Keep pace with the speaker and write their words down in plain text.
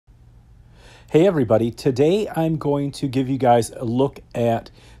Hey everybody, today I'm going to give you guys a look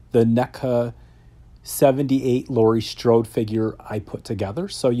at the NECA 78 Laurie Strode figure I put together,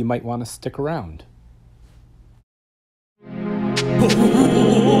 so you might want to stick around.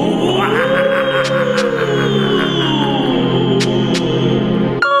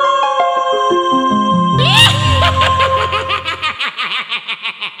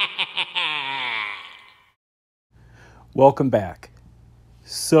 Welcome back.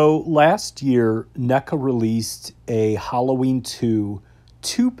 So last year, NECA released a Halloween 2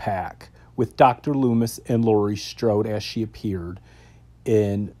 2-pack with Dr. Loomis and Laurie Strode as she appeared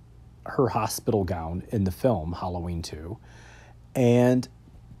in her hospital gown in the film Halloween 2. And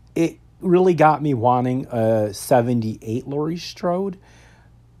it really got me wanting a 78 Laurie Strode,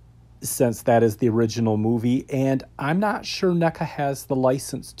 since that is the original movie. And I'm not sure NECA has the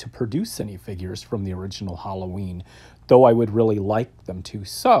license to produce any figures from the original Halloween, though I would really like them to.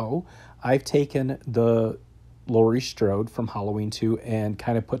 So I've taken the Laurie Strode from Halloween 2 and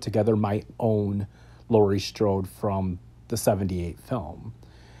kind of put together my own Laurie Strode from the 78 film.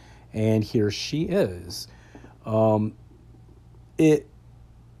 And here she is. It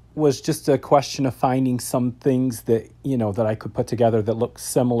was just a question of finding some things that, that I could put together that look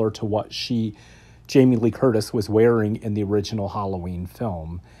similar to what Jamie Lee Curtis was wearing in the original Halloween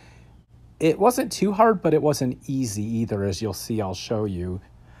film. It wasn't too hard, but it wasn't easy either, as you'll see. I'll show you.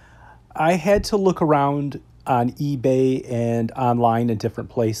 I had to look around on eBay and online in different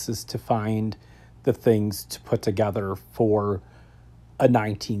places to find the things to put together for a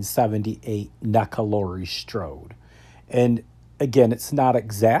 1978 NECA Laurie Strode. And again, it's not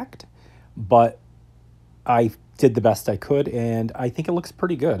exact, but I did the best I could, and I think it looks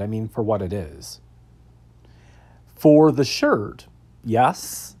pretty good, for what it is. For the shirt,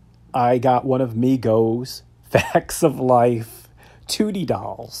 yes, I got one of MEGO's Facts of Life 2D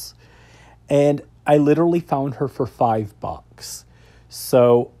dolls, and I literally found her for $5.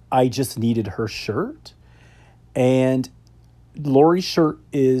 So I just needed her shirt, and Laurie's shirt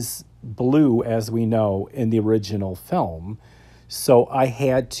is blue, as we know, in the original film. So I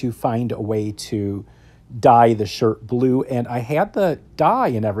had to find a way to dye the shirt blue, and I had the dye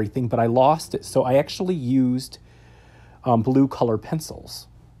and everything, but I lost it. So I actually used blue color pencils,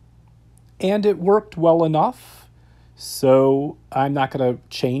 and it worked well enough. So I'm not going to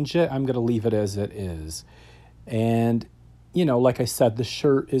change it. I'm going to leave it as it is. And, like I said, the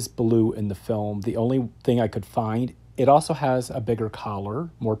shirt is blue in the film. The only thing I could find, it also has a bigger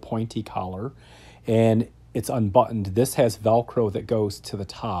collar, more pointy collar, and it's unbuttoned. This has Velcro that goes to the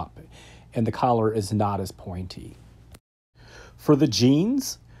top, and the collar is not as pointy. For the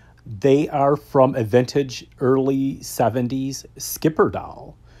jeans, they are from a vintage early 70s Skipper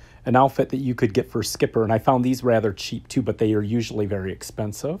doll, an outfit that you could get for Skipper, and I found these rather cheap too, but they are usually very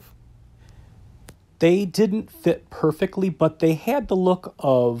expensive. They didn't fit perfectly, but they had the look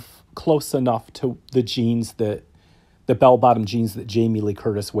of close enough to the jeans the bell-bottom jeans that Jamie Lee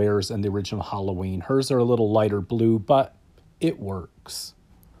Curtis wears in the original Halloween. Hers are a little lighter blue, but it works.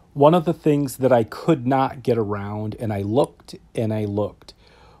 One of the things that I could not get around, and I looked,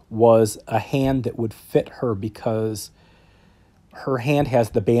 was a hand that would fit her, because her hand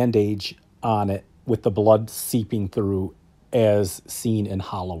has the bandage on it with the blood seeping through, as seen in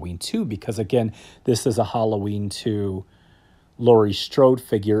Halloween 2, because again, this is a Halloween 2 Laurie Strode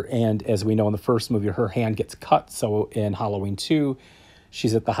figure, and as we know in the first movie, her hand gets cut, so in Halloween 2,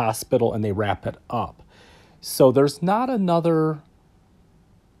 she's at the hospital and they wrap it up. So there's not another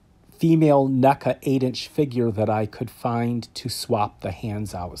female NECA 8-inch figure that I could find to swap the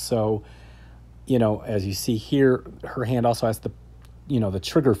hands out. So, as you see here, her hand also has the, the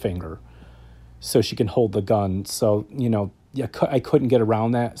trigger finger, so she can hold the gun. So, I couldn't get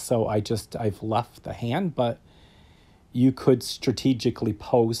around that, so I've left the hand, but you could strategically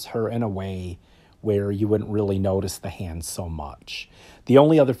pose her in a way where you wouldn't really notice the hand so much. The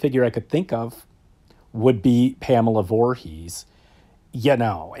only other figure I could think of would be Pamela Voorhees,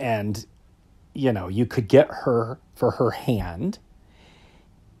 and, you could get her for her hand,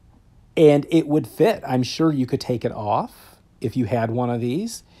 and it would fit. I'm sure you could take it off if you had one of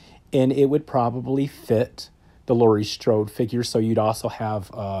these, and it would probably fit the Laurie Strode figure, so you'd also have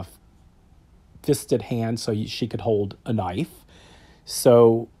a fisted hand, so she could hold a knife.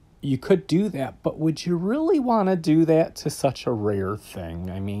 So you could do that, but would you really want to do that to such a rare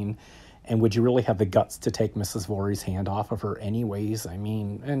thing? And would you really have the guts to take Mrs. Voorhees' hand off of her anyways?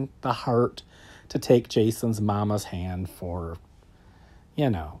 And the heart to take Jason's mama's hand for,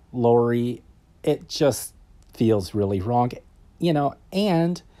 Laurie. It just feels really wrong,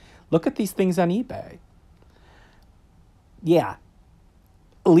 and look at these things on eBay. Yeah,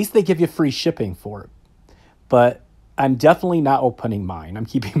 At least they give you free shipping for it. But I'm definitely not opening mine. I'm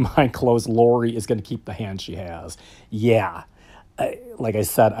keeping mine closed. Laurie is going to keep the hand she has. Yeah. Like I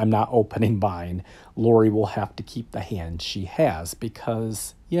said, I'm not opening mine. Laurie will have to keep the hand she has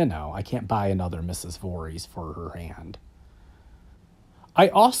because, I can't buy another Mrs. Voorhees for her hand. I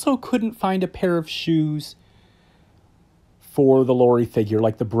also couldn't find a pair of shoes for the Laurie figure,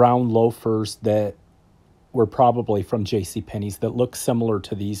 like the brown loafers that were probably from JCPenney's that look similar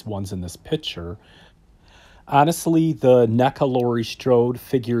to these ones in this picture. Honestly, the NECA Laurie Strode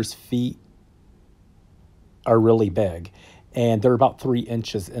figure's feet are really big, and they're about 3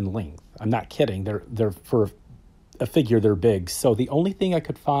 inches in length. I'm not kidding. They're for a figure, they're big. So the only thing I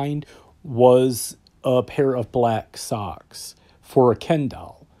could find was a pair of black socks for a Ken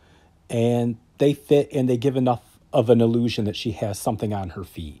doll, and they fit and they give enough of an illusion that she has something on her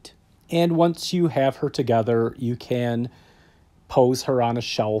feet. And once you have her together, you can pose her on a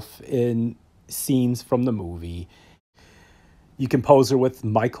shelf in scenes from the movie. You can pose her with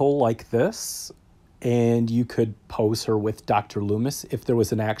Michael like this, and you could pose her with Dr. Loomis. If there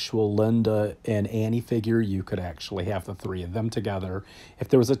was an actual Linda and Annie figure, you could actually have the three of them together. If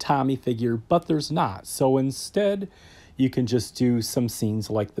there was a Tommy figure, but there's not. So instead, you can just do some scenes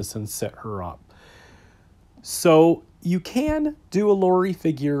like this and set her up. So you can do a Laurie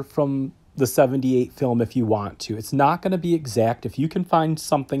figure from the 78 film if you want to. It's not going to be exact. If you can find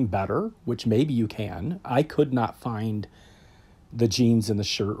something better, which maybe you can. I could not find the jeans and the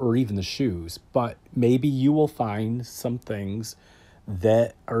shirt or even the shoes, but maybe you will find some things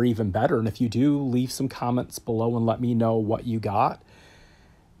that are even better. And if you do, leave some comments below and let me know what you got,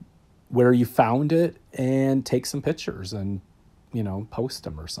 where you found it, and take some pictures and, post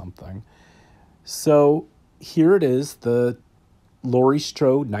them or something. So here it is, the Laurie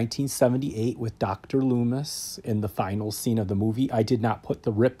Strode 1978 with Dr. Loomis in the final scene of the movie. I did not put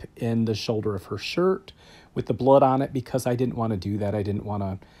the rip in the shoulder of her shirt with the blood on it because I didn't want to do that. I didn't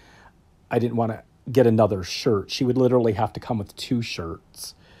want to get another shirt. She would literally have to come with 2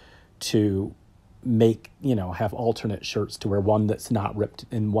 shirts to make, have alternate shirts to wear, one that's not ripped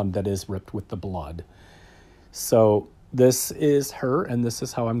and one that is ripped with the blood. So this is her, and this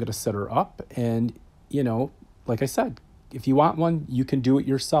is how I'm going to set her up. And, like I said, if you want one, you can do it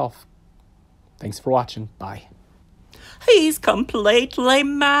yourself. Thanks for watching. Bye. He's completely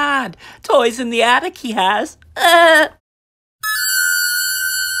mad. Toys in the attic he has.